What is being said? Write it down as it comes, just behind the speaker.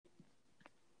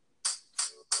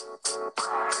We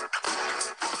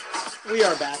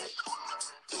are back.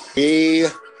 We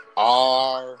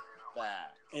are back.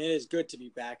 And it is good to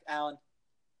be back. Alan,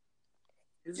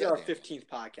 this is our 15th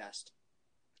podcast.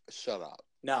 Shut up.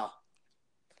 No.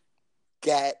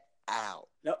 Get out.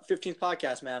 No, 15th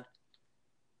podcast, man.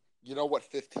 You know what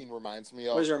 15 reminds me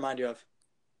of? What does it remind you of?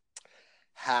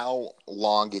 How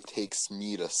long it takes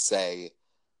me to say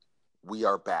we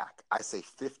are back. I say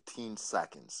 15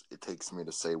 seconds it takes me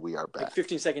to say we are back. Like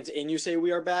 15 seconds in you say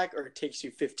we are back, or it takes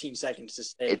you 15 seconds to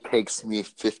say? It takes me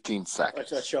 15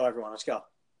 seconds. Let's show everyone. Let's go.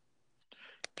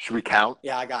 Should we count?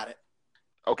 Yeah, I got it.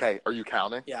 Okay, are you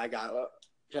counting? Yeah, I got it.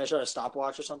 Should I start a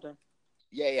stopwatch or something?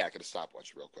 Yeah, I got a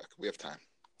stopwatch real quick. We have time.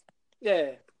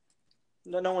 Yeah.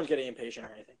 No one's getting impatient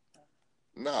or anything.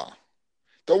 No.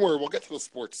 Don't worry, we'll get to the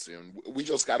sports soon. We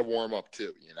just got to warm up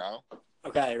too, you know?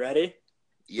 Okay, ready?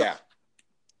 Yeah.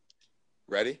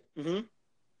 Ready? Mm-hmm.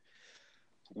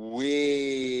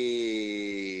 We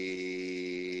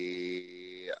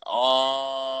are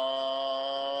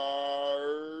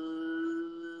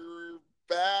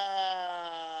back.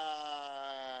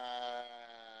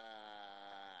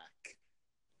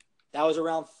 That was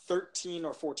around 13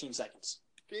 or 14 seconds.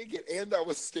 Dang it, and I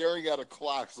was staring at a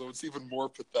clock, so it's even more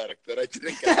pathetic that I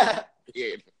didn't get the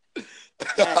game.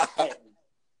 Hey,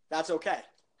 that's okay.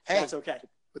 Hey, that's okay.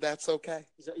 But that's okay.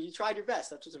 You tried your best.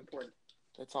 That's what's important.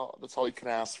 That's all you can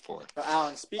ask for. So,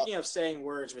 Alan, speaking of saying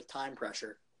words with time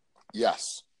pressure.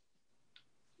 Yes.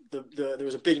 There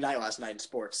was a big night last night in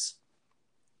sports.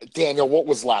 Daniel, what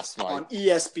was last night? On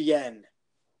ESPN.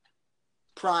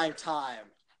 Prime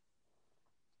time.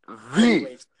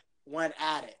 Went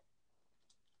at it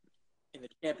in the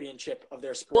championship of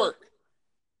their sport.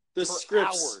 The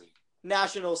Scripps hours.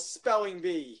 National Spelling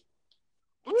Bee.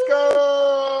 Let's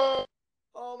go!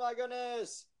 Oh my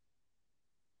goodness.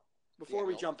 Before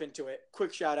we jump into it,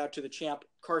 quick shout out to the champ,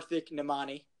 Karthik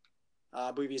Namani.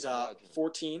 I believe he's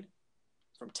 14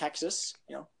 from Texas.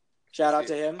 Shout out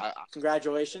to him.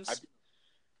 Congratulations.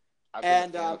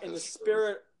 And in the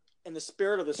spirit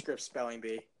of the Scripps Spelling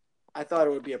Bee, I thought it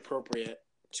would be appropriate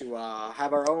to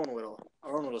have our own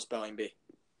little spelling bee.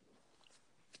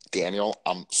 Daniel,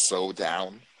 I'm so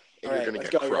down. All right, let's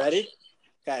go. You ready?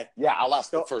 Okay. Yeah, I'll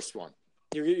ask the first one.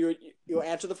 You'll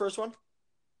answer the first one?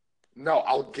 No,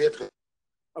 I'll give it.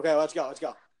 Okay, let's go.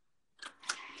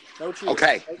 No cheating.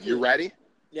 Okay, you ready?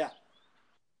 Yeah.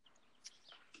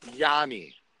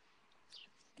 Yanni.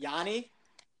 Yanni?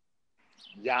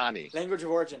 Yanni. Language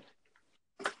of origin.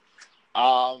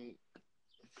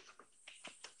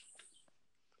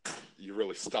 You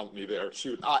really stumped me there.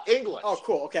 Shoot. English. Oh,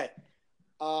 cool. Okay.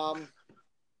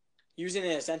 Using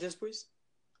it in a sentence, please.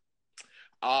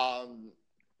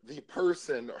 The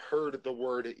person heard the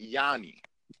word Yanni.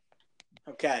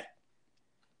 Okay.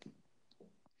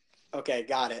 Okay,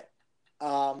 got it.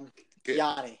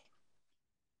 Yanni.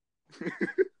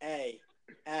 A-N-N-Y.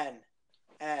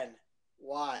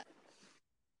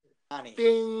 Yanni.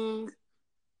 Ding.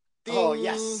 Ding. Oh,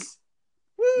 yes.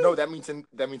 Woo. No, that means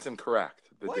incorrect.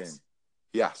 The what? Ding.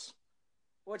 Yes.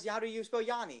 How do you spell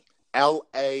Yanni? Laurel.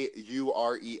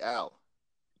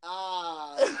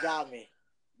 Ah, you got me.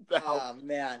 Oh,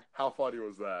 man. How funny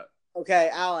was that? Okay,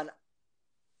 Alan.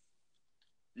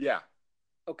 Yeah.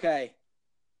 Okay.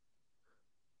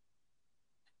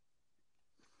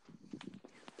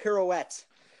 Pirouette.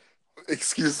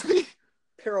 Excuse me?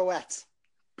 Pirouette.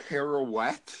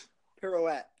 Pirouette?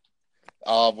 Pirouette.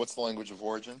 What's the language of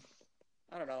origin?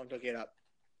 I don't know. I'm looking it up.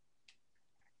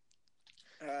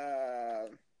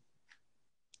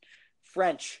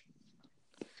 French.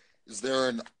 Is there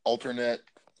an alternate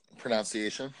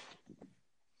pronunciation?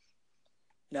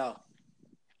 No.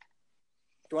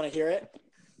 Do you want to hear it?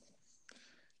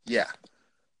 Yeah.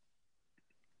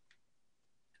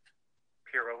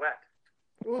 Pirouette.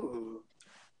 Ooh.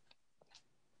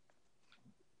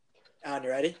 Alan, you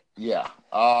ready? Yeah.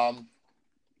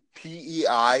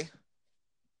 P-E-I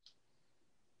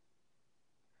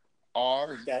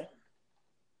R Okay.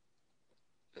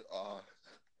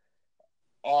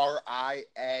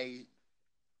 R-I-A-T.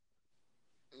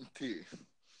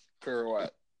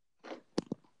 Pirouette.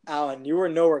 Alan, you were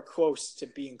nowhere close to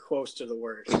being close to the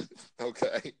word.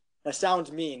 Okay. That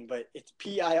sounds mean, but it's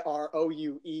Pirouette.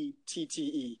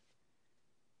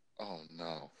 Oh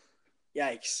no.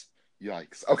 Yikes.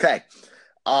 Okay.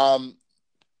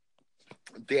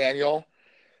 Daniel,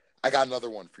 I got another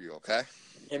one for you, okay?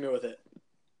 Hit me with it.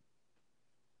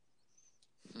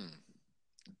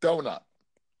 Donut.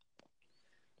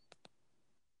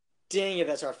 Dang it,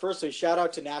 that's our first week. Shout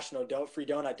out to National Free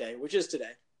Donut Day, which is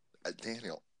today.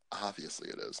 Daniel, obviously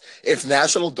it is. If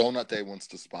National Donut Day wants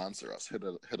to sponsor us,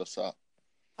 hit us up.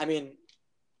 I mean,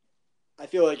 I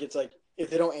feel like it's like if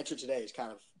they don't answer today, it's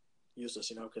kind of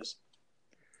useless, because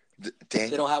they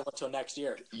don't have one until next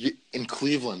year. In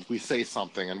Cleveland, we say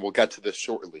something, and we'll get to this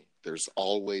shortly. There's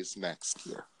always next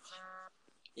year.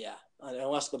 Yeah,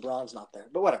 unless LeBron's not there.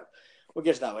 But whatever. We'll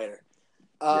get to that later.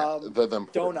 The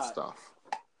important donut. stuff.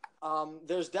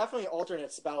 There's definitely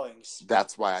alternate spellings.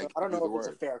 That's why I don't know if it's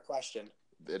a fair question.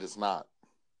 It is not.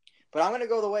 But I'm going to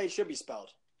go the way it should be spelled.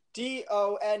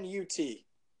 Donut.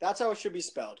 That's how it should be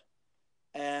spelled.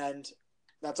 And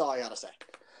that's all I got to say.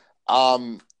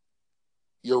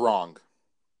 You're wrong.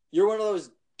 You're one of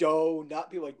those donut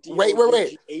people like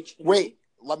Wait.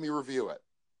 Let me review it.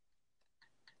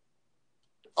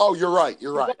 Oh, you're right.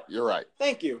 You're right.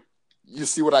 Thank you. You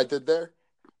see what I did there?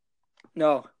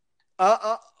 No.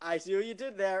 I see what you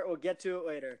did there. We'll get to it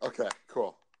later. Okay,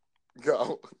 cool.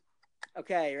 Go.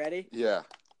 Okay, ready? Yeah.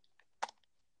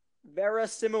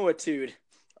 Verisimilitude.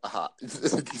 Can you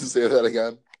say that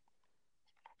again?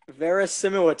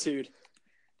 Verisimilitude.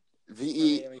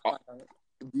 V-E...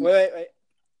 Wait.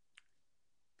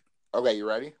 Okay, you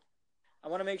ready? I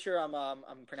want to make sure I'm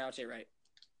pronouncing it right.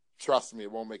 Trust me,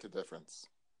 it won't make a difference.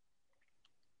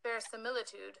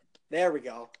 Verisimilitude. There we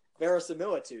go.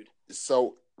 Verisimilitude.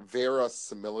 So,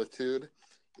 verisimilitude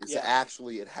is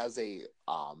actually, it has a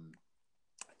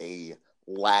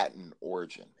Latin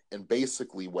origin. And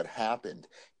basically what happened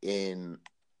in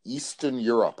Eastern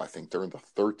Europe, I think during the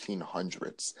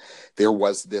 1300s, there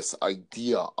was this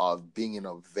idea of being in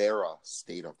a vera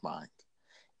state of mind.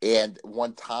 And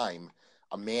one time,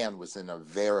 a man was in a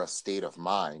vera state of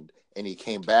mind, and he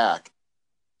came back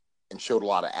and showed a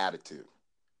lot of attitude.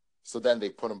 So then they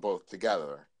put them both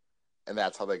together, and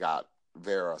that's how they got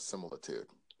verisimilitude.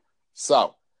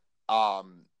 So,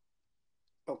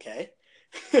 okay.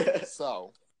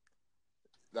 So,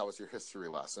 that was your history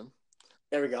lesson.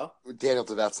 There we go. Daniel,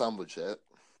 did that sound legit?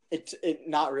 It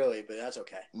not really, but that's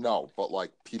okay. No, but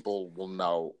like people will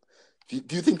know.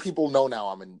 Do you think people know now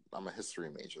I'm a history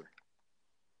major?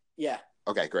 Yeah.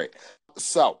 Okay, great.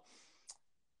 So,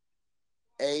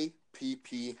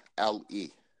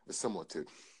 APPLE, verisimilitude.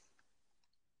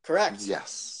 Correct.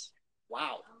 Yes.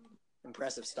 Wow.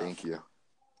 Impressive stuff. Thank you.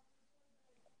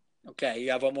 Okay,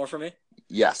 you have one more for me?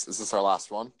 Yes. Is this our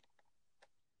last one?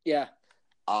 Yeah.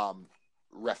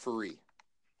 Referee.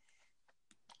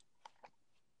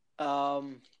 INEPT.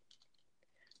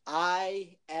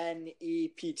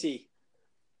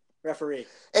 Referee.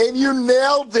 And you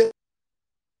nailed it.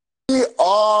 We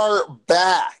are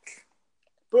back.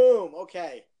 Boom.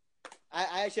 Okay.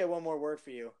 I actually have one more word for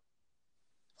you.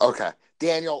 Okay.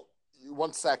 Daniel,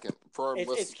 1 second.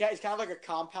 It's kind of like a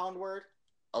compound word.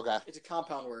 Okay. It's a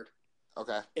compound word.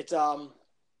 Okay. It's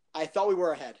I thought we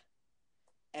were ahead.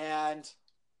 And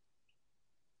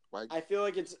I feel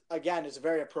like it's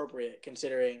very appropriate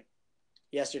considering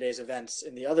yesterday's events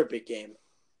in the other big game.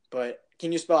 But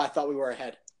can you spell I thought we were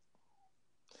ahead?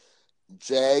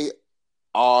 JRSMITH.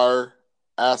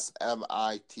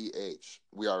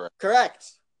 We are ahead.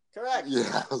 Correct.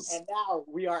 Yes. And now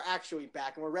we are actually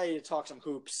back and we're ready to talk some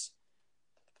hoops.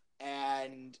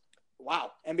 And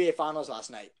wow, NBA Finals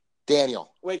last night.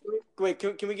 Daniel. Wait,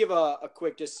 can we give a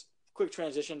quick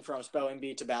transition from spelling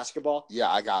bee to basketball? Yeah,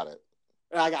 I got it.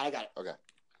 I got it. Okay.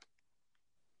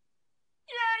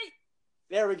 Yay!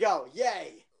 There we go.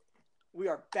 Yay! We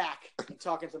are back and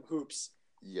talking some hoops.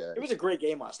 Yeah. It was a great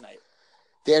game last night.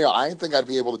 Daniel, I didn't think I'd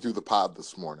be able to do the pod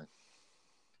this morning.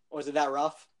 Was it that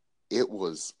rough? It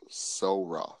was so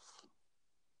rough.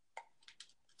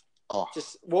 Oh.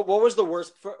 Just what was the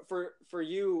worst for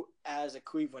you as a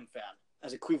Cleveland fan,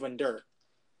 as a Clevelander?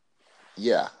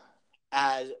 Yeah.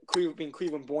 As being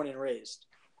Cleveland born and raised.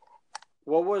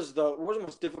 What was the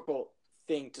most difficult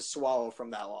thing to swallow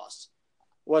from that loss?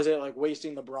 Was it like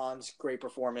wasting LeBron's great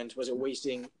performance? Was it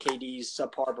wasting KD's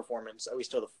subpar performance, at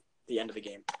least till the end of the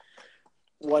game?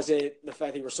 Was it the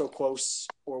fact that you were so close,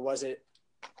 or was it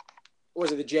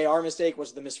the JR mistake?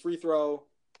 Was it the missed free throw?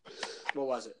 What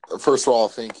was it? First of all,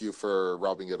 thank you for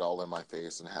rubbing it all in my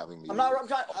face and having me. I'm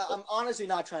honestly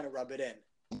not trying to rub it in.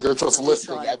 You're just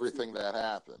listing everything that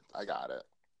happened. I got it.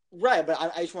 Right, but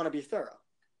I just want to be thorough.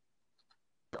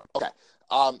 Okay.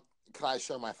 Can I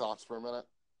share my thoughts for a minute?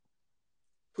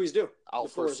 Please do. I'll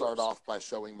first start off by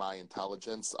showing my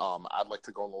intelligence. I'd like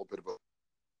to go a little bit of a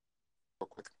real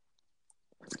quick.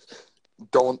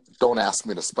 Don't ask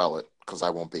me to spell it because I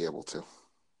won't be able to.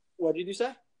 What did you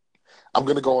say? I'm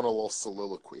going to go on a little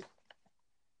soliloquy.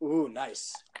 Ooh,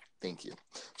 nice. Thank you.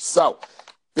 So,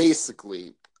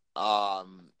 basically, I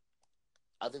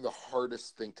think the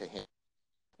hardest thing to handle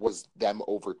was them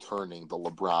overturning the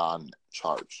LeBron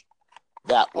charge.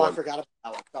 I forgot about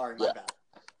that one. Sorry, my bad.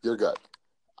 You're good.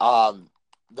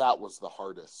 that was the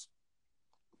hardest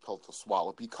pill to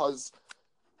swallow, because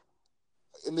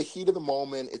in the heat of the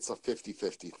moment, it's a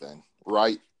 50-50 thing,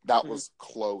 right? That was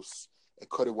close. It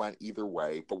could have went either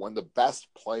way. But when the best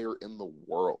player in the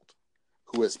world,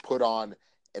 who has put on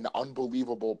an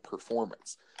unbelievable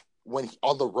performance,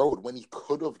 on the road, when he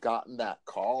could have gotten that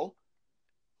call,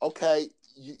 okay,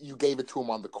 you gave it to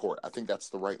him on the court. I think that's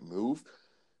the right move.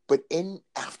 But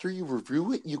after you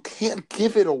review it, you can't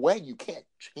give it away. You can't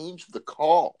change the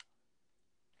call.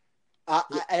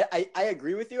 I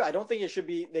agree with you. I don't think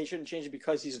they shouldn't change it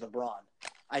because he's LeBron.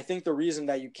 I think the reason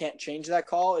that you can't change that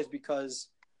call is because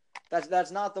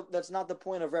that's not the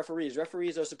point of referees.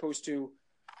 Referees are supposed to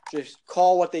just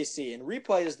call what they see, and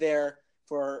replay is there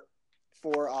for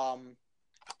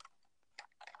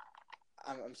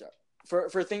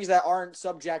things that aren't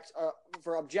subject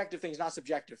for objective things, not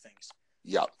subjective things.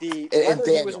 Yeah.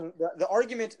 The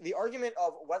argument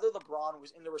of whether LeBron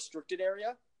was in the restricted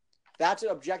area, that's an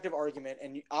objective argument,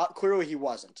 and clearly he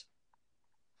wasn't.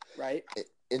 Right?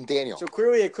 And Daniel. So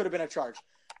clearly it could have been a charge.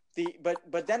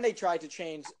 But then they tried to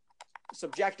change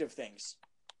subjective things.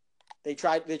 They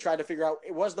tried to figure out,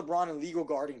 was LeBron in legal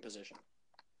guarding position?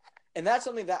 And that's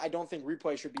something that I don't think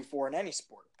replay should be for in any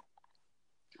sport.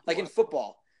 Like in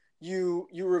football, you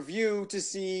review to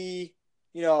see,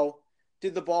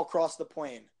 did the ball cross the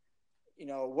plane?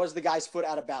 Was the guy's foot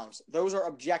out of bounds? Those are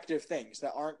objective things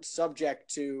that aren't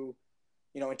subject to,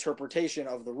 interpretation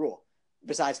of the rule,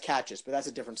 besides catches. But that's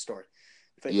a different story.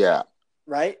 Yeah.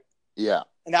 Right? Yeah.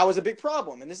 And that was a big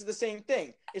problem. And this is the same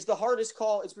thing. It's the hardest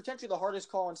call. It's potentially the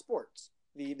hardest call in sports,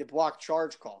 the block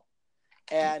charge call.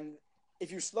 And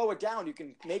if you slow it down, you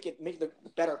can make the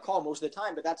better call most of the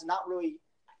time. But that's not really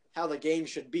how the game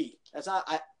should be. That's not.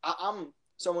 I'm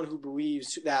someone who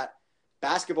believes that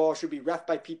basketball should be ref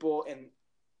by people, and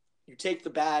you take the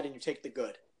bad and you take the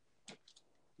good.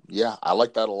 Yeah, I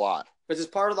like that a lot. Because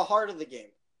it's part of the heart of the game.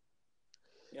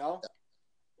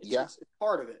 It's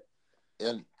part of it.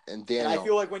 And Daniel, and I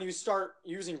feel like when you start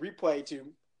using replay to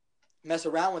mess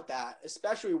around with that,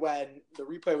 especially when the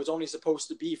replay was only supposed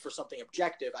to be for something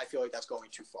objective, I feel like that's going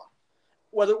too far.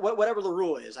 Whatever the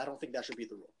rule is, I don't think that should be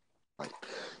the rule. Right.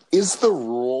 Is the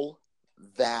rule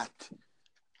that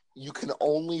you can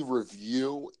only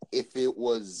review if it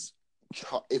was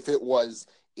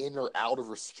in or out of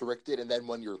restricted, and then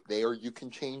when you're there, you can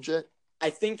change it? I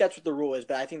think that's what the rule is,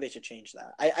 but I think they should change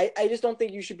that. I just don't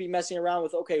think you should be messing around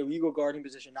with, legal guarding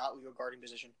position, not legal guarding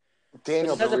position.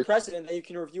 Daniel, it has a precedent that you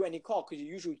can review any call, because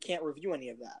you usually can't review any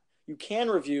of that. You can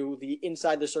review the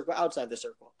inside the circle, outside the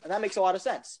circle, and that makes a lot of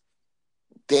sense.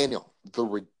 Daniel, the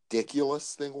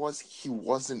ridiculous thing was he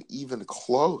wasn't even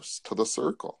close to the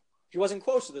circle. He wasn't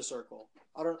close to the circle.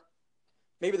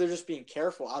 Maybe they're just being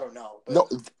careful. I don't know. But no,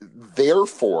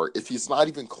 therefore, if he's not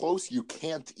even close, you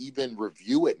can't even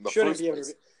review it in the first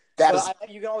place.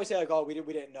 You can always say, like, we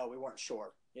didn't know. We weren't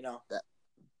sure,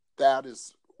 That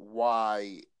is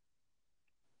why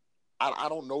I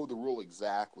don't know the rule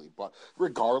exactly. But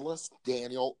regardless,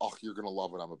 Daniel, you're going to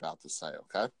love what I'm about to say,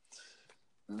 okay?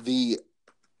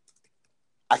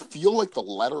 I feel like the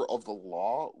letter of the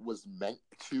law was meant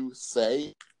to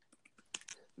say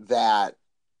that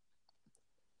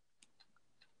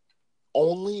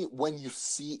only when you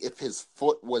see if his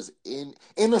foot was in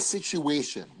a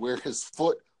situation where his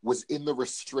foot was in the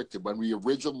restricted, when we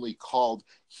originally called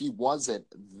he wasn't,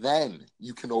 then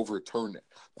you can overturn it.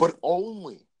 But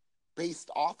only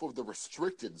based off of the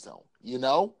restricted zone,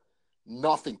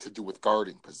 Nothing to do with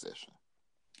guarding position.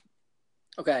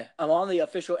 Okay, I'm on the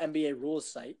official NBA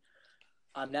rules site.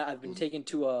 I've been taken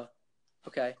to a...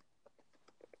 Okay.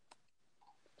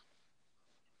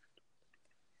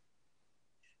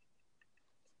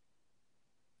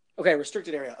 Okay,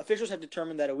 restricted area. Officials have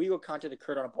determined that illegal contact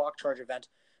occurred on a block charge event,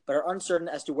 but are uncertain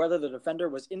as to whether the defender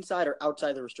was inside or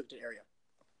outside the restricted area.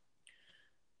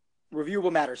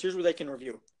 Reviewable matters. Here's where they can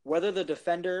review. Whether the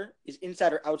defender is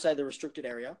inside or outside the restricted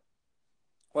area,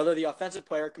 whether the offensive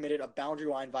player committed a boundary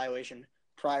line violation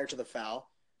prior to the foul,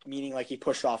 meaning like he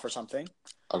pushed off or something.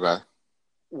 Okay.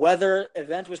 Whether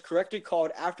event was correctly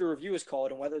called after review is called,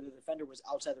 and whether the defender was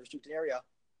outside the restricted area,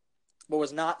 but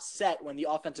was not set when the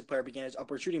offensive player began his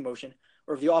upward shooting motion,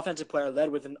 or if the offensive player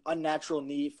led with an unnatural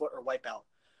knee, foot, or wipeout,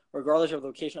 regardless of the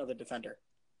location of the defender.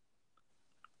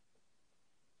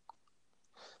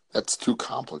 That's too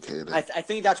complicated. I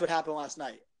think that's what happened last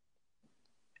night.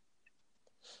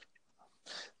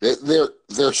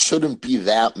 There shouldn't be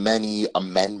that many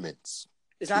amendments.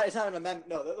 It's not an amendment.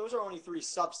 No, those are only 3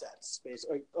 subsets,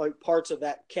 basically, like parts of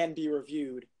that can be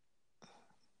reviewed.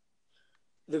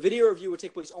 The video review would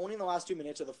take place only in the last 2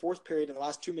 minutes of the fourth period and the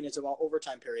last 2 minutes of all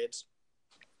overtime periods.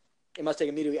 It must take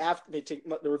immediately after.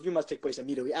 The review must take place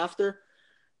immediately after,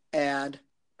 and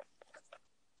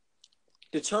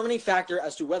determining factor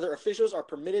as to whether officials are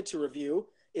permitted to review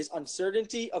is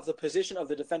uncertainty of the position of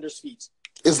the defender's feet.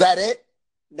 Is that it?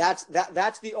 That's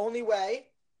the only way.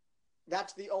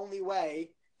 That's the only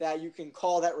way that you can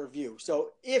call that review.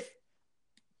 So if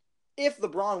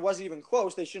LeBron wasn't even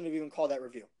close, they shouldn't have even called that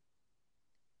review.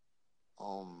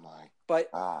 Oh my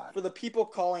But God. for the people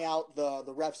calling out the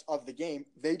refs of the game,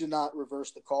 they did not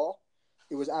reverse the call.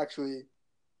 It was actually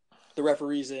the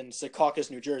referees in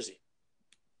Secaucus, New Jersey,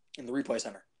 in the replay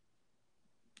center.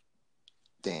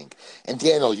 Dang. And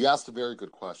Daniel, you asked a very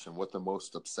good question. What the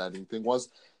most upsetting thing was?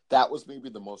 That was maybe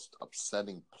the most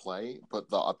upsetting play, but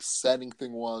the upsetting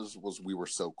thing was we were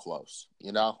so close,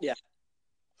 you know? Yeah.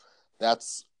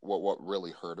 That's what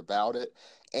really hurt about it.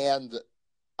 And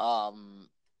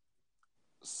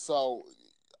so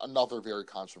another very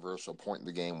controversial point in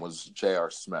the game was J.R.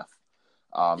 Smith.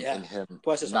 And him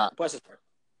Bless his heart.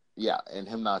 Yeah, and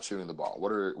him not shooting the ball.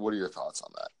 What are your thoughts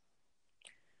on that?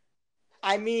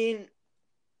 I mean,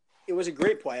 it was a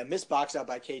great play, a missed box out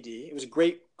by KD. It was a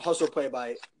great hustle play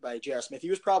by J.R. Smith. He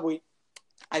was probably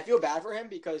 – I feel bad for him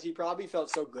because he probably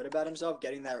felt so good about himself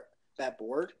getting that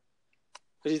board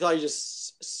because he thought he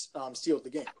just stealed the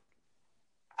game.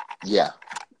 Yeah.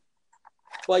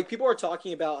 Like, people are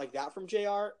talking about, like, that from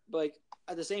JR, but, like,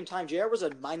 at the same time, JR was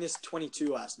a minus 22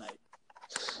 last night.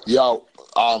 Yo,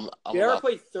 JR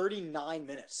played 39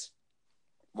 minutes.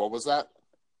 What was that?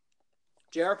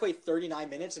 JR played 39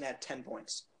 minutes and had 10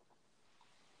 points.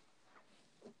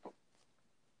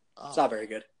 It's not very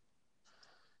good.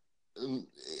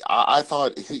 I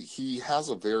thought he has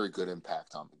a very good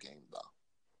impact on the game, though.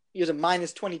 He was a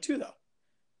minus 22, though.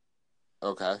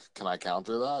 Okay. Can I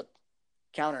counter that?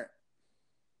 Counter it.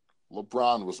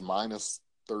 LeBron was minus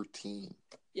 13.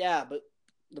 Yeah, but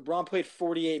LeBron played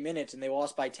 48 minutes and they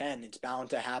lost by 10. It's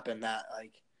bound to happen that,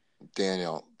 like.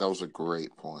 Daniel, that was a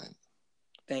great point.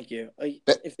 Thank you. Like,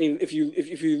 if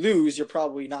you lose, you're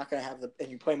probably not going to have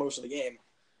and you play most of the game,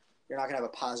 you're not going to have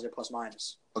a positive plus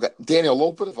minus. Okay, Daniel, a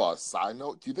little bit of a side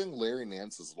note. Do you think Larry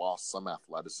Nance has lost some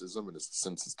athleticism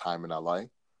since his time in LA?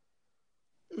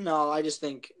 No, I just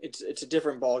think it's a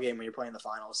different ball game when you're playing the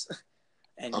finals,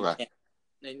 and okay.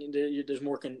 There's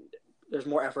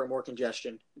more effort, more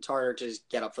congestion. It's harder to just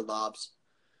get up for lobs.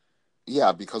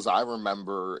 Yeah, because I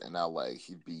remember in LA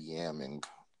he'd be yamming.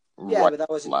 Yeah, but that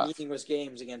was in meaningless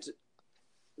games against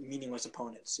meaningless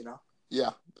opponents, you know?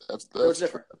 Yeah, that's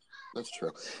different. That's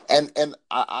true. And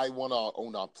I want to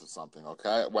own up to something,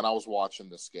 okay? When I was watching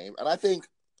this game, and I think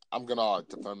I'm going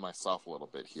to defend myself a little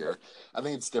bit here. I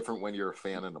think it's different when you're a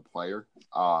fan and a player.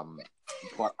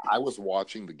 But I was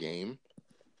watching the game.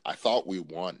 I thought we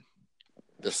won.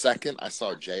 The second I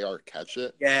saw JR catch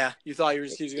it. Yeah, you thought he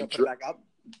was going to put it back up?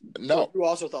 No. You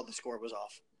also thought the score was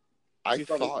off. I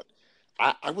thought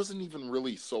I wasn't even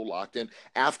really so locked in.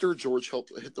 After George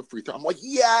hit the free throw, I'm like,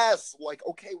 yes! Like,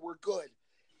 okay, we're good.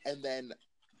 And then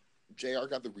JR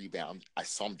got the rebound. I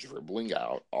saw him dribbling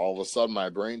out. All of a sudden, my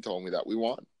brain told me that we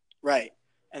won. Right.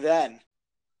 And then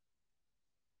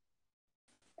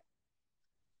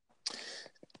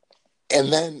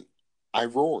I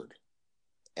roared.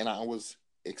 And I was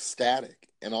ecstatic.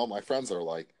 And all my friends are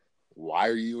like, why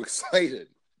are you excited?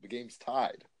 The game's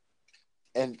tied.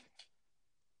 And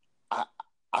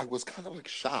I was kind of like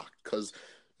shocked because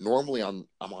normally I'm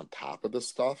on top of this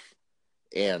stuff.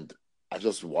 And I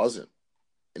just wasn't.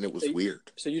 And it was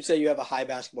weird. So you'd say you have a high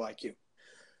basketball IQ?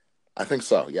 I think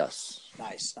so, yes.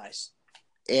 Nice.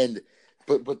 And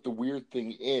but the weird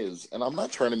thing is, and I'm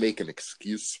not trying to make an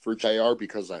excuse for JR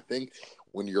because I think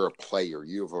when you're a player,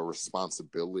 you have a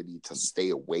responsibility to stay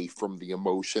away from the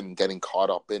emotion, getting caught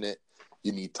up in it.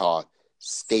 You need to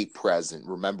stay present,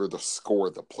 remember the score,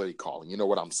 the play calling. You know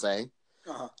what I'm saying?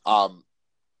 Uh-huh.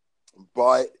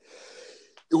 But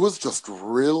it was just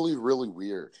really, really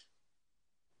weird.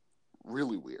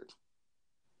 Really weird.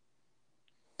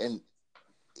 And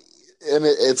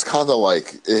it's kind of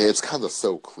like, it's kind of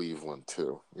so Cleveland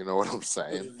too. You know what I'm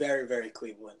saying? It was very, very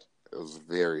Cleveland. It was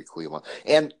very Cleveland.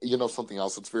 And you know something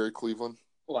else that's very Cleveland?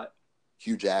 What?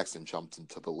 Hugh Jackson jumped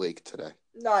into the lake today.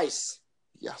 Nice.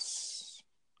 Yes.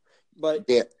 But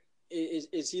yeah.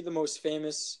 Is he the most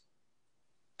famous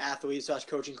athlete /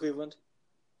 coach in Cleveland?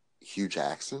 Hugh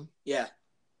Jackson? Yeah.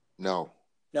 No.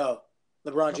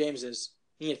 LeBron James is.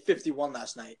 He had 51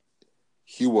 last night.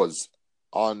 He was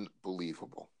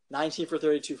unbelievable. 19 for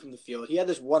 32 from the field. He had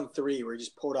this 1-3 where he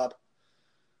just pulled up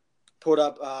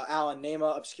Alan, name a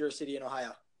obscure city in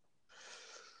Ohio.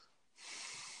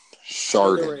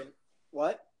 Chardon.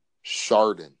 What?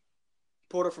 Chardon.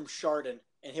 Pulled up from Chardon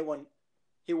and hit one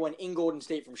He won in Golden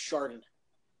State from Chardon.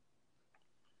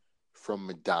 From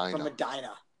Medina. From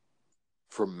Medina.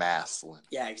 From Maslin.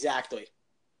 Yeah, exactly.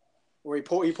 Where he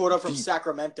pulled up from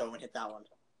Sacramento and hit that one.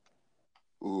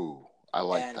 Ooh, I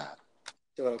like that.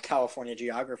 A little California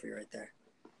geography right there.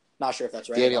 Not sure if that's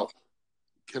right. Daniel,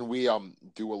 can we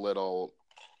do a little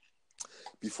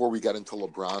before we get into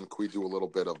LeBron? Can we do a little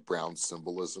bit of Brown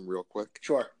symbolism real quick?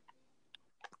 Sure.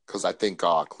 Because I think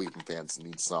Cleveland fans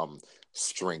need some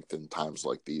strength in times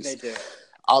like these. They do.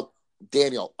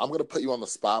 Daniel, I'm going to put you on the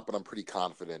spot, but I'm pretty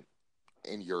confident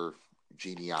in your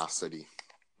geniosity.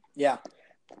 Yeah.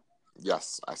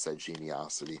 Yes, I said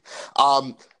geniosity.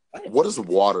 What does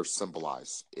water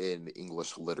symbolize in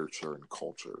English literature and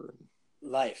culture?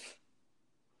 Life.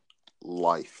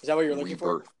 Life. Is that what you're looking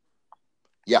for?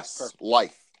 Yes. Perfect.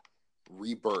 Life.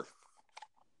 Rebirth.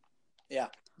 Yeah.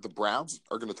 The Browns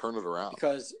are going to turn it around.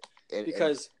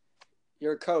 Because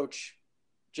your coach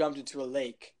jumped into a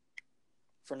lake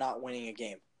for not winning a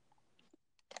game.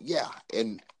 Yeah,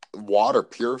 and water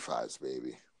purifies,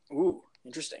 baby. Ooh,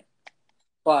 interesting.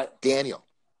 But Daniel.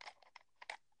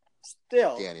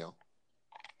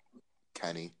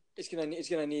 Kenny. It's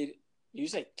gonna need. You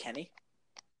say Kenny?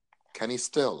 Kenny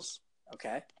Stills.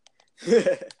 Okay.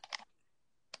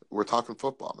 We're talking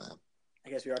football, man. I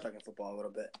guess we are talking football a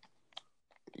little bit.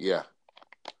 Yeah.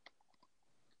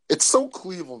 It's so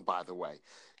Cleveland, by the way.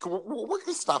 We're going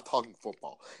to stop talking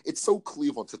football. It's so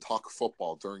Cleveland to talk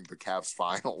football during the Cavs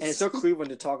finals. And it's so Cleveland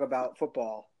to talk about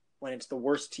football when it's the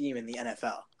worst team in the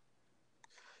NFL.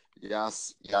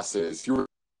 Yes, it is. Go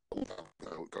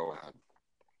ahead.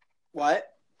 What?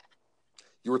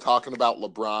 You were talking about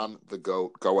LeBron, the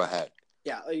GOAT. Go ahead.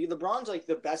 Yeah, LeBron's like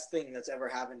the best thing that's ever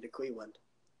happened to Cleveland.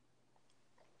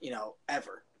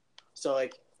 Ever. So, I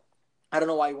don't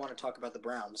know why you want to talk about the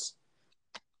Browns.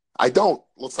 I don't.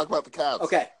 Let's talk about the Cavs.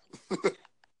 Okay.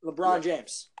 LeBron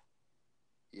James.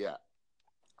 Yeah.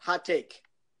 Hot take.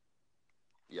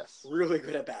 Yes. Really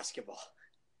good at basketball.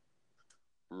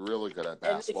 Really good at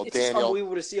basketball. It's Daniel.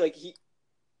 unbelievable to see.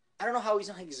 I don't know how he's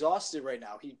not exhausted right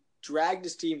now. He dragged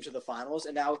his team to the finals,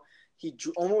 and now he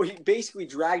basically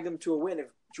dragged them to a win. If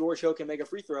George Hill can make a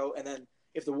free throw, and then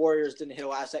if the Warriors didn't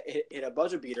hit a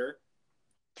buzzer beater,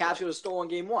 Cavs would have stolen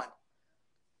game one.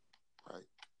 Right.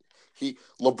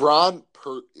 LeBron.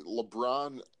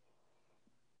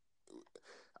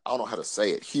 I don't know how to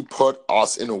say it. He put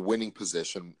us in a winning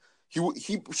position.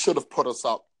 He should have put us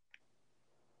up.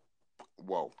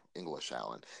 Whoa, English,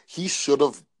 Allen. He should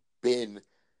have been.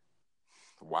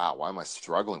 Wow, why am I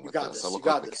struggling with this? I look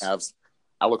like the Cavs.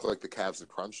 I look like the Cavs at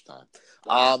crunch time.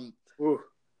 Wow.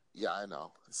 Yeah, I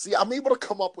know. See, I'm able to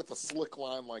come up with a slick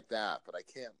line like that, but I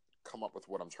can't come up with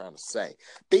what I'm trying to say.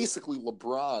 Basically,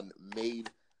 LeBron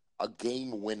made a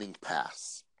game-winning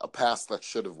pass, a pass that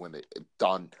should have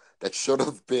that should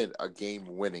have been a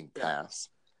game-winning pass,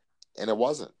 and it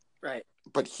wasn't. Right.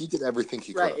 But he did everything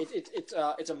he could. Right.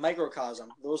 It's a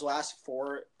microcosm. Those last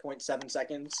 4.7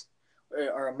 seconds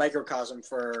are a microcosm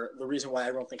for the reason why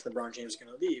everyone thinks LeBron James is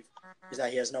going to leave, is that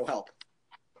he has no help.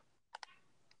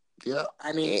 Yeah.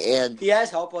 I mean, and he has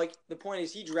help. The point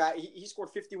is he scored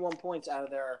 51 points out of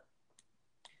their,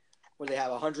 where they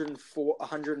have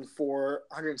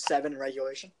 107 in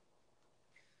regulation.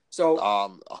 So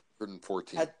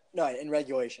 114. In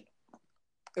regulation.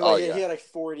 He had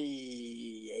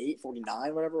 48,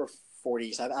 49, whatever, or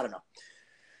 47. I don't know.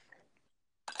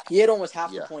 He had almost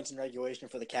half the points in regulation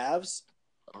for the Cavs.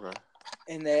 Okay.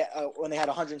 And when they had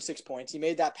 106 points, he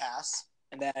made that pass,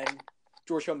 and then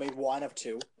George Hill made one of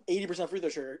two. 80% free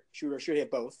throw shooter should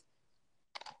hit both.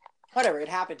 Whatever, it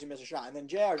happened to miss a shot. And then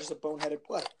JR, just a boneheaded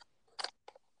play.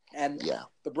 And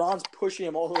LeBron's pushing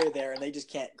him all the way there, and they just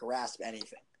can't grasp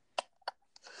anything.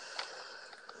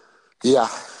 Yeah.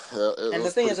 And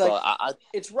the thing is,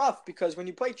 it's rough because when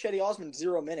you play Chetty Osman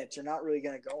 0 minutes, you're not really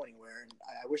going to go anywhere. And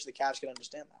I wish the Cavs could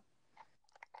understand that.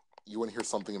 You want to hear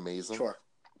something amazing? Sure.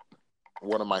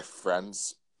 One of my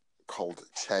friends called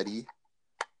Chetty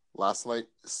last night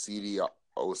CD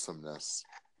Awesomeness.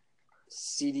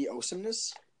 CD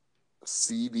Awesomeness?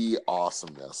 CD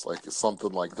Awesomeness.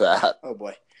 Something like that. Oh,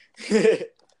 boy.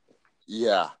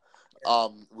 Yeah.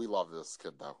 We love this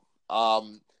kid, though. But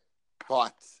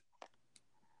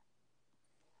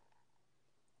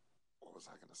what was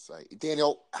I going to say?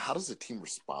 Daniel, how does the team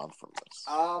respond from this?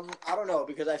 I don't know,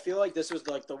 because I feel like this was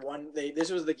the one this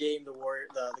was the game the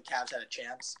Cavs had a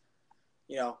chance.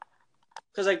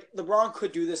 Because LeBron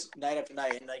could do this night after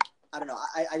night, and I don't know.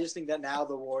 I just think that now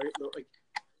the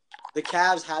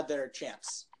Cavs had their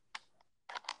chance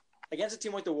against a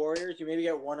team like the Warriors. You maybe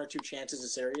get one or two chances a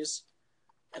series,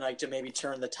 and to maybe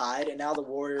turn the tide. And now the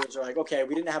Warriors are okay,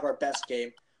 we didn't have our best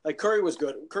game. Like Curry was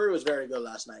good. Curry was very good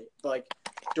last night. But like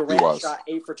He Durant was. shot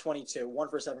 8 for 22, 1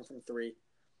 for 7 from 3.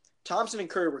 Thompson and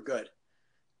Curry were good,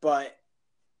 but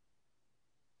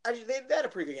they had a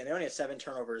pretty good game. They only had 7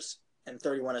 turnovers and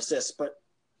 31 assists. But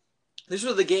this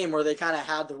was the game where they kind of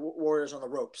had the Warriors on the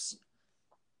ropes.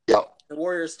 Yeah. The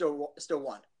Warriors still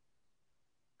won,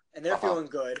 and they're feeling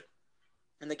good.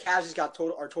 And the Cavs just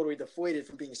are totally deflated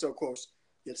from being so close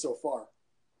yet so far.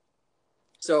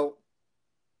 So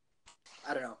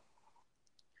I don't know.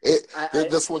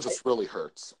 This one just really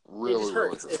hurts. Really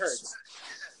hurts. It hurts.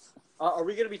 Are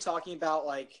we going to be talking about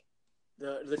like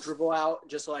the dribble out,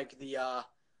 just like the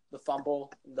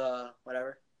fumble, the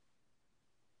whatever?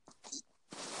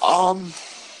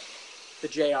 The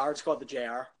JR. It's called the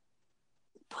JR.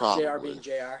 Probably. JR being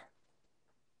JR.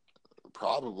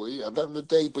 Probably at the end of the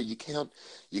day, but you can't.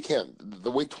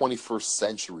 The way 21st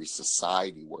century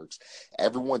society works,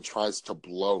 everyone tries to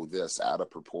blow this out of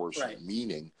proportion. Right.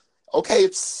 Meaning, okay,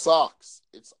 it sucks,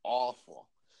 it's awful,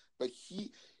 but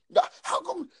how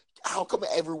come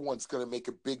everyone's going to make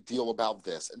a big deal about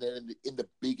this? And then in the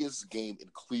biggest game in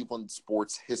Cleveland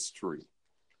sports history,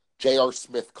 J.R.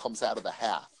 Smith comes out of the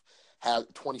half, had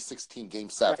 2016 Game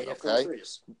 7. Right, okay.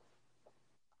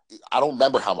 I don't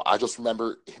remember I just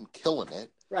remember him killing it.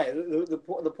 Right.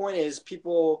 The point is,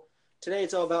 people today,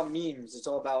 it's all about memes. It's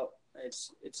all about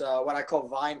it's what I call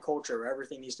Vine culture, where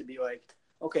everything needs to be like,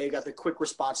 okay, you got the quick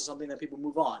response to something that people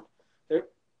move on.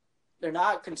 They're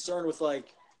not concerned with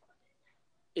like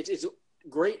it's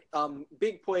great.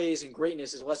 Big plays and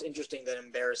greatness is less interesting than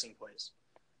embarrassing plays.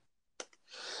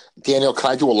 Daniel,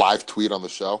 can I do a live tweet on the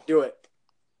show? Do it.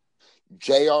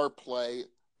 JR play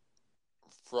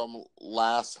from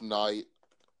last night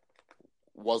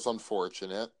was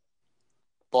unfortunate,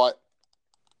 but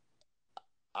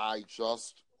I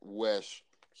just wish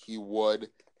he would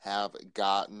have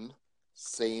gotten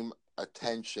same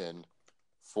attention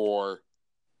for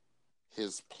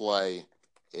his play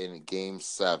in Game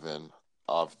 7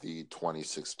 of the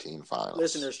 2016 finals.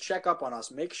 Listeners, check up on us.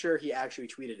 Make sure he actually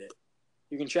tweeted it.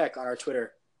 You can check on our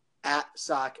Twitter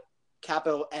 @sock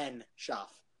capital N Schaff.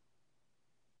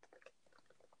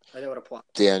 I would apply.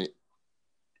 Dan,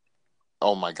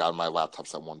 oh my God, my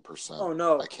laptop's at 1%. Oh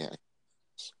no, I can't.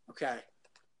 Okay,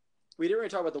 we didn't really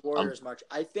talk about the Warriors much.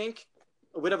 I think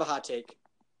a bit of a hot take.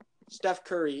 Steph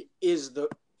Curry is the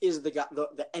guy,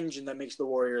 the engine that makes the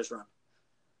Warriors run.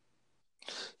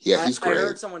 Yeah, he's great. I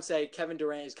heard someone say Kevin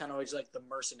Durant is kind of always like the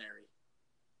mercenary.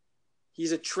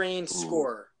 He's a trained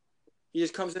scorer. He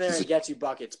just comes in there and gets you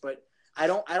buckets, but I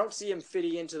don't see him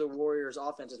fitting into the Warriors'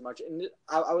 offense as much. And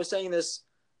I was saying this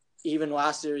even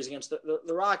last series against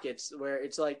the Rockets, where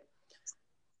it's like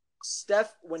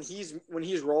Steph, when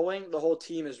he's rolling, the whole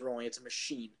team is rolling. It's a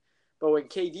machine. But when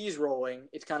KD's rolling,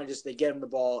 it's kind of just they get him the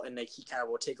ball and he kind of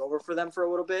will take over for them for a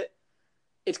little bit.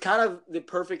 It's kind of the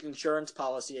perfect insurance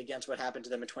policy against what happened to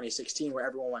them in 2016, where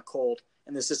everyone went cold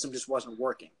and the system just wasn't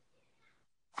working.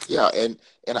 Yeah, and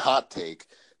a hot take,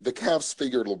 the Cavs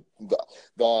figured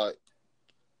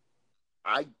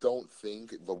I don't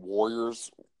think the Warriors,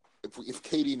 if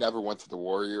KD never went to the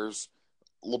Warriors,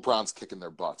 LeBron's kicking their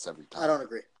butts every time. I don't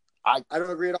agree. I don't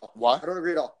agree at all. What? I don't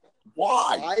agree at all.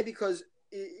 Why? Why? Because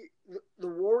the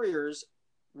Warriors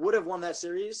would have won that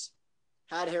series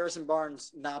had Harrison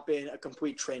Barnes not been a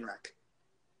complete train wreck.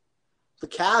 The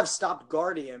Cavs stopped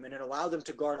guarding him, and it allowed them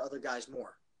to guard other guys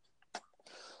more.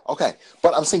 Okay,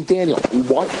 but I'm saying, Daniel,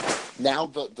 what now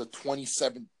the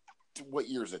 27, what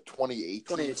year is it,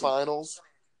 2018 finals,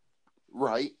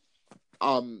 right?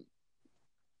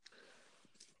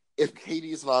 If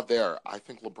KD's not there, I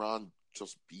think LeBron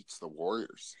just beats the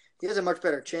Warriors. He has a much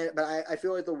better chance, but I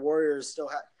feel like the Warriors still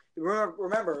have –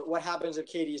 remember what happens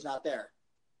if KD's not there.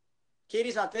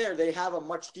 KD's not there, they have a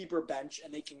much deeper bench,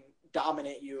 and they can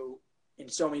dominate you in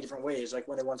so many different ways, like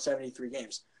when they won 73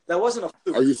 games. That wasn't a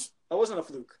fluke. That wasn't a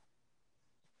fluke.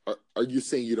 Are you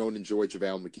saying you don't enjoy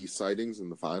JaVale McGee's sightings in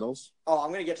the finals? Oh, I'm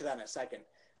going to get to that in a second.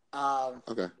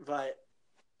 Okay. But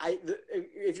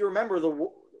if you remember,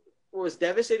 what was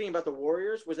devastating about the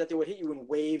Warriors was that they would hit you in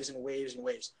waves and waves and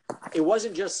waves. It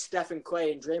wasn't just Steph and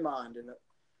Clay and Draymond.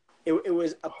 It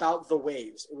was about the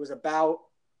waves. It was about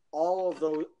all of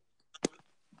those.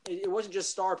 It wasn't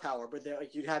just star power, but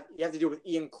you have to deal with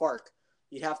Ian Clark.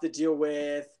 You'd have to deal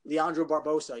with Leandro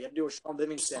Barbosa. You have to deal with Sean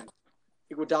Livingston,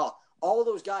 Iguodala. All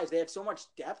those guys, they had so much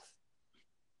depth.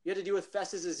 You had to deal with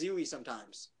Festus Ezeli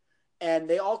sometimes, and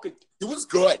they all could. It was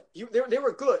good. They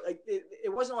were good. Like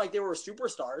it wasn't like they were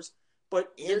superstars,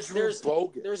 but there's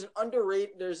an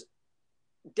underrated. There's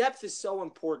depth is so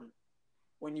important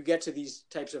when you get to these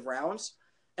types of rounds,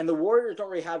 and the Warriors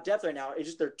don't really have depth right now. It's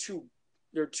just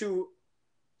they're too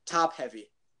top heavy.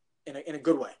 in a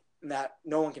good way, in that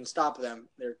no one can stop them.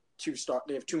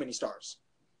 They have too many stars.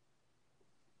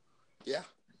 Yeah.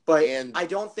 But you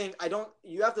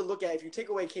have to look at, if you take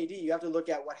away KD, you have to look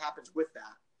at what happens with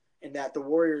that, and that the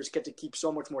Warriors get to keep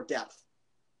so much more depth.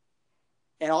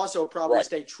 And also probably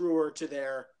stay truer to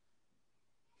their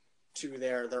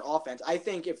offense. I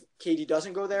think if KD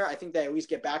doesn't go there, I think they at least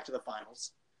get back to the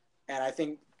finals. And I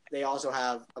think they also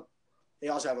have a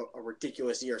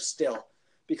ridiculous year still,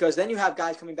 because then you have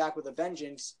guys coming back with a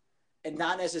vengeance, and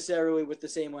not necessarily with the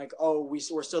same like, oh,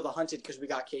 we're still the hunted because we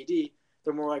got KD.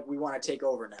 They're more like, we want to take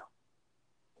over now.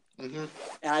 Mm-hmm.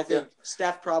 And I think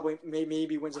Steph probably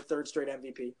maybe wins a third straight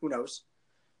MVP. Who knows?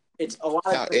 It's a lot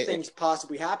of things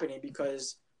possibly happening,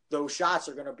 because those shots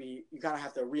are going to be, you kind of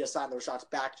have to reassign those shots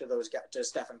back to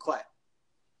Steph and Clay.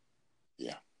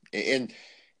 Yeah. And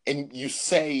you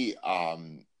say,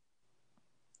 dang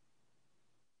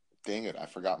it, I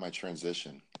forgot my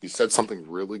transition. You said something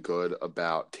really good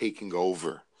about taking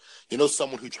over. You know,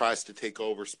 someone who tries to take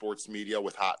over sports media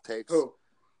with hot takes? Who?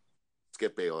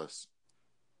 Skip Bayless.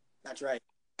 That's right.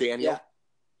 Daniel? Yeah.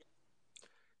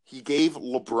 He gave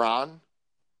LeBron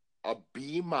a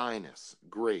B-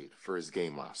 grade for his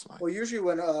game last night. Well, usually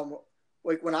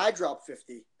when I drop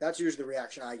 50, that's usually the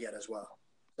reaction I get as well.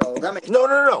 So that makes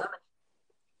No.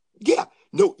 Yeah.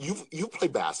 No, you play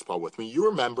basketball with me. You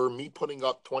remember me putting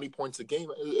up 20 points a game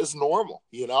is normal,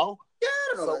 you know? Yeah,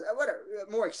 I don't know. Whatever.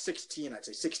 More like 16, I'd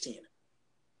say 16.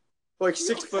 Like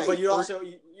 6 foot, but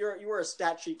you were a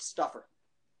stat sheet stuffer.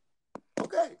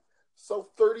 Okay. So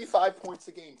 35 points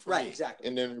a game for me. Right, exactly.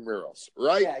 In intramurals,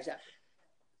 right? Yeah, exactly.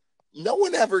 No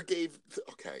one ever gave.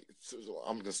 Okay, so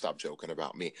I'm gonna stop joking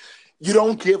about me. You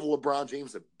don't give LeBron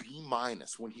James a B-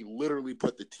 when he literally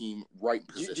put the team right in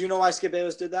position. Do you know why Skip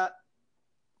Bayless did that?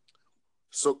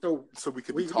 So we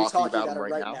could be talking about him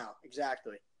right now.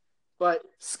 Exactly. But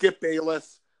Skip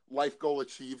Bayless, life goal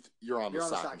achieved. You're on the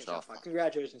Sock and Shop.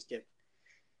 Congratulations, Skip.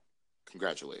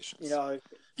 Congratulations. You know.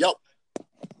 Yep.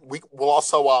 We'll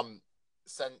also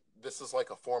send. This is like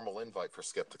a formal invite for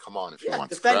Skip to come on if he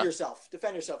wants. Defend yourself,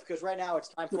 because right now it's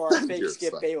time for our fake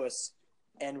Skip Bayless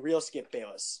and real Skip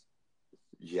Bayless.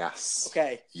 Yes.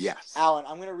 Okay. Yes. Alan,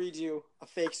 I'm going to read you a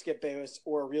fake Skip Bayless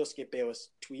or a real Skip Bayless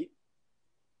tweet.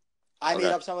 I made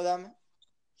up some of them.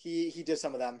 He did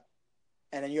some of them.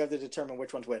 And then you have to determine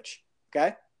which one's which.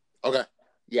 Okay? Okay.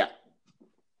 Yeah.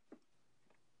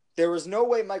 There was no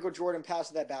way Michael Jordan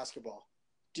passed that basketball.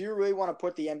 Do you really want to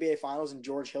put the NBA Finals in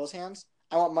George Hill's hands?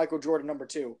 I want Michael Jordan number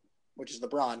 2, which is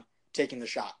LeBron, taking the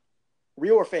shot.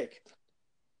 Real or fake?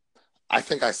 I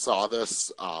think I saw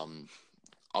this on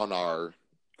our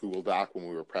Google Doc when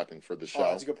we were prepping for the show.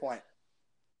 Oh, that's a good point.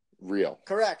 Real.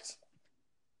 Correct.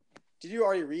 Did you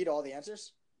already read all the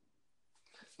answers?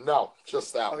 No,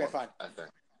 just that one. Okay, fine. I think.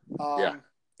 Yeah.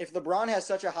 If LeBron has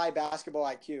such a high basketball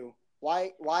IQ,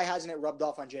 why hasn't it rubbed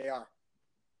off on JR?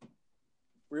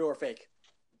 Real or fake?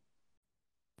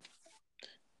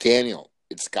 Daniel,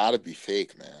 it's got to be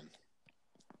fake, man.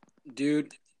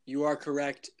 Dude, you are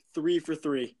correct. 3 for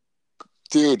 3.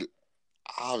 Dude,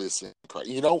 obviously correct.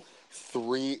 You know,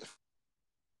 3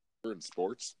 in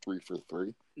sports, 3 for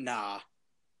 3. Nah.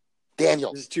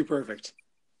 Daniel, this is too perfect.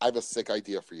 I have a sick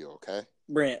idea for you, okay?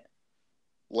 Bring it.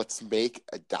 Let's make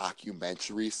a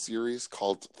documentary series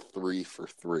called 3 for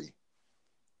 3.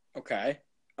 Okay.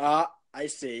 I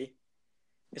see.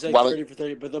 It's like 30 for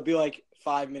 30, but they'll be like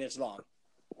 5 minutes long.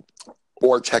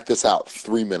 Or check this out,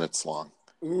 3 minutes long.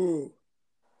 Ooh.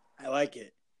 I like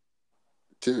it.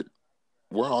 Dude,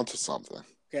 we're onto something.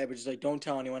 Okay, but just like don't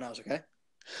tell anyone else, okay?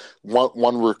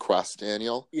 One request,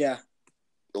 Daniel. Yeah.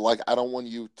 Like, I don't want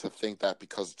you to think that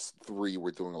because it's 3,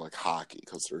 we're doing like hockey,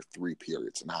 because there are 3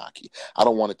 periods in hockey. I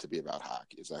don't want it to be about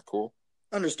hockey. Is that cool?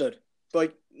 Understood. But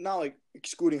like, not like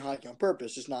excluding hockey on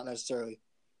purpose, just not necessarily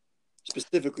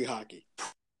specifically hockey.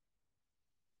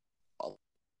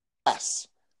 Yes.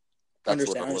 That's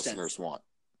what our listeners want.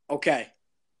 Okay.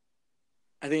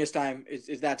 I think it's time.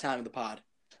 It's that time of the pod.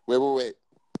 Wait.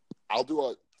 I'll do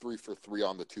a 3 for 3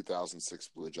 on the 2006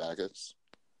 Blue Jackets.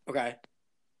 Okay.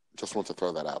 Just want to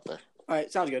throw that out there. All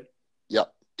right. Sounds good.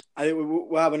 Yep. I think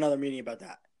we'll have another meeting about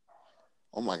that.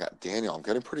 Oh, my God. Daniel, I'm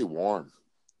getting pretty warm.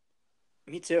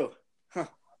 Me too. Huh.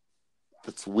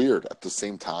 It's weird at the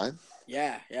same time.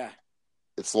 Yeah.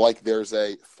 It's like there's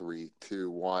a 3, 2,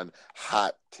 1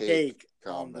 hot take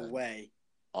on the way.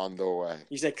 On the way.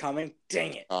 You said coming?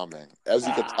 Dang it. Coming. As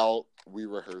you can tell, we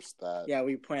rehearsed that. Yeah,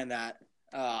 we planned that.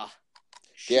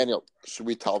 Daniel, should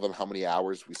we tell them how many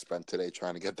hours we spent today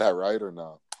trying to get that right or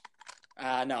no?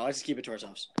 No, let's just keep it to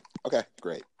ourselves. Okay,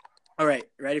 great. All right,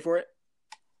 ready for it?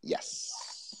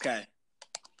 Yes. Okay.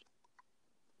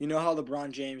 You know how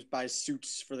LeBron James buys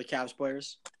suits for the Cavs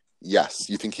players? Yes.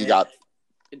 You think he And got?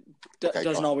 It Okay,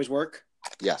 doesn't go on. always work,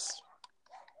 Yes.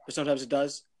 but sometimes it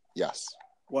does. Yes.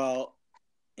 Well,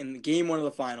 in game 1 of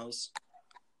the finals,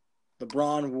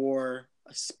 LeBron wore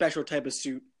a special type of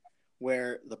suit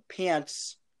where the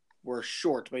pants were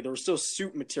short. Like, there was still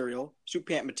suit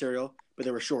pant material, but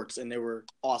they were shorts, and they were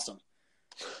awesome.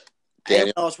 Daniel,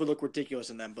 Anyone else would look ridiculous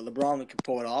in them, but LeBron could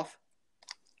pull it off.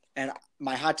 And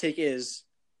my hot take is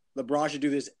LeBron should do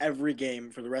this every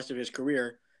game for the rest of his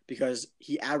career because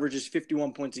he averages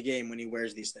 51 points a game when he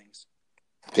wears these things.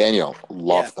 Daniel,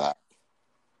 love that.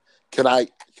 Can I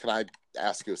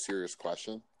ask you a serious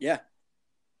question? Yeah.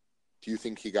 Do you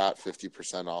think he got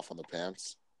 50% off on the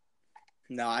pants?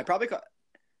 No, I probably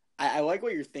I like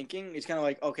what you're thinking. It's kind of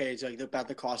like, okay, it's like about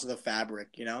the cost of the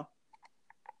fabric, you know?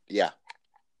 Yeah.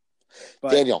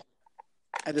 But Daniel,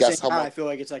 at the guess same how time, much- I feel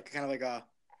like it's like kind of like a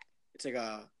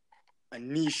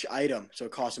niche item, so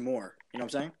it costs more. You know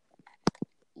what I'm saying?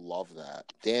 love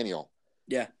that. Daniel,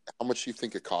 Yeah. how much do you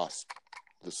think it cost,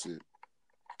 the suit?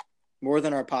 More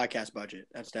than our podcast budget.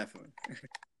 That's definitely.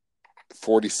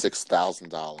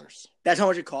 $46,000. That's how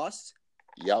much it costs?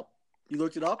 Yep. You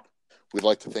looked it up? We'd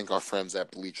like to thank our friends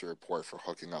at Bleacher Report for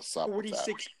hooking us up with that.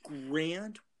 46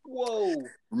 grand? Whoa.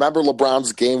 Remember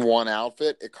LeBron's Game 1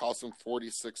 outfit? It cost him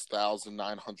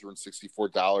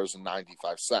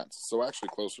 $46,964.95. So actually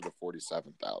closer to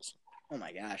 $47,000. Oh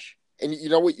my gosh. And you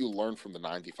know what you learn from the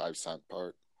 95-cent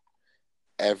part?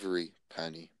 Every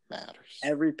penny matters.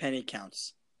 Every penny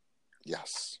counts.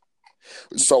 Yes.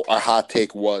 So our hot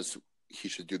take was he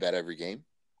should do that every game?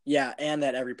 Yeah, and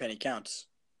that every penny counts.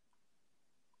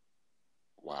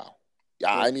 Wow.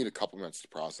 Yeah, I need a couple minutes to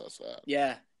process that.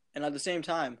 Yeah. And at the same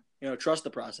time, trust the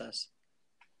process.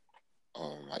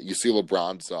 You see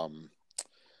LeBron's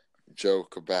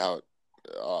joke about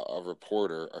a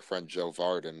reporter, our friend Joe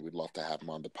Varden, we'd love to have him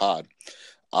on the pod,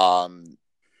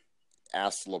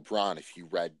 asked LeBron if he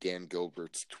read Dan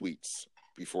Gilbert's tweets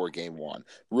before Game 1.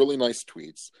 Really nice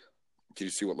tweets. Did you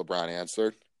see what LeBron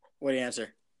answered? What do you answer?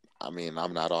 I mean,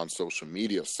 I'm not on social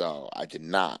media, so I did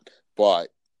not. But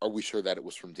are we sure that it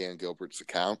was from Dan Gilbert's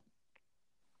account?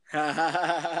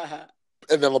 And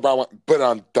then LeBron went, but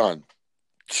I'm done.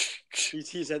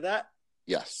 He said that?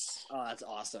 Yes. Oh, that's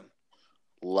awesome.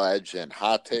 Legend.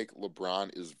 Hot take,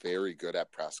 LeBron is very good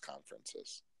at press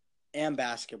conferences. And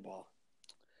basketball.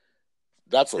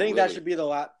 That's I think that should be the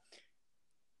last.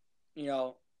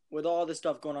 With all this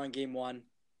stuff going on in Game 1,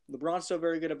 LeBron's still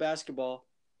very good at basketball,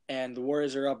 and the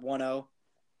Warriors are up 1-0.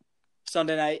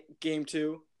 Sunday night, Game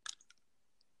 2,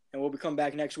 and we'll be coming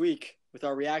back next week with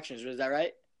our reactions. Is that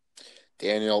right?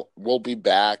 Daniel, we'll be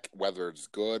back, whether it's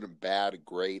good, bad,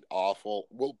 great, awful.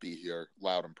 We'll be here,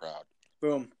 loud and proud.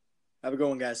 Boom. Have a good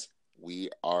one, guys. We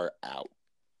are out.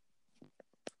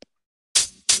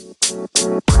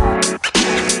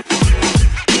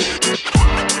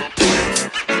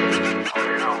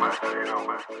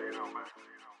 You know, man.